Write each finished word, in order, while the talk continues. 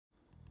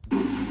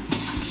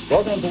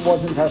Welcome to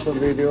watching test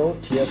video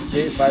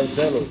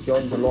TS-J50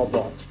 joint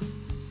robot.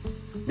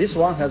 This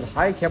one has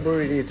high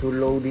capability to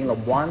loading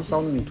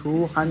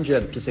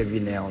 1,200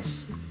 PCV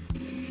nails.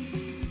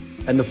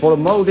 And for the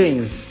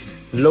moldings,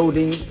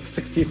 loading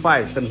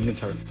 65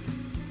 cm.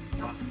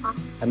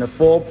 And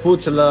for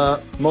put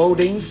the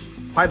moldings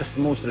quite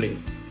smoothly,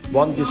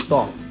 won't be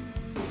stopped.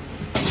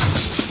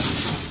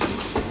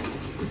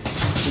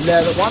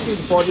 The advantage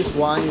for this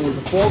one is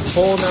 4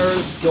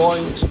 corners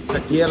joined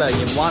together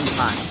in one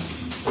time.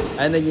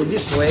 And in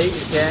this way,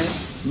 it can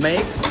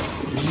make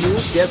you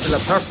get the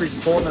perfect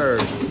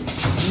corners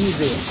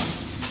easy.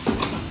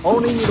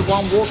 Only need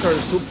one worker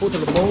to put the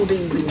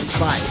moldings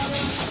inside.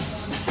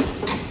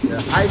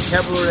 The high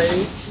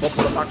capability for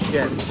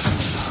production.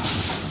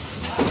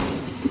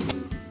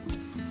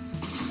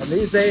 And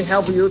this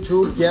help you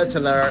to get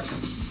the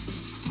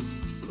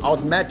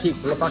automatic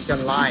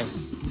production line.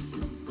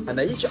 And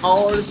each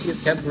hour it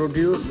can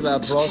produce the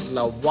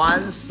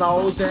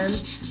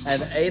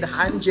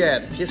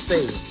 1,800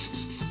 pieces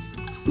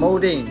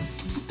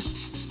moldings.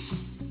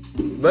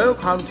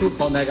 Welcome to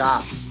contact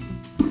us.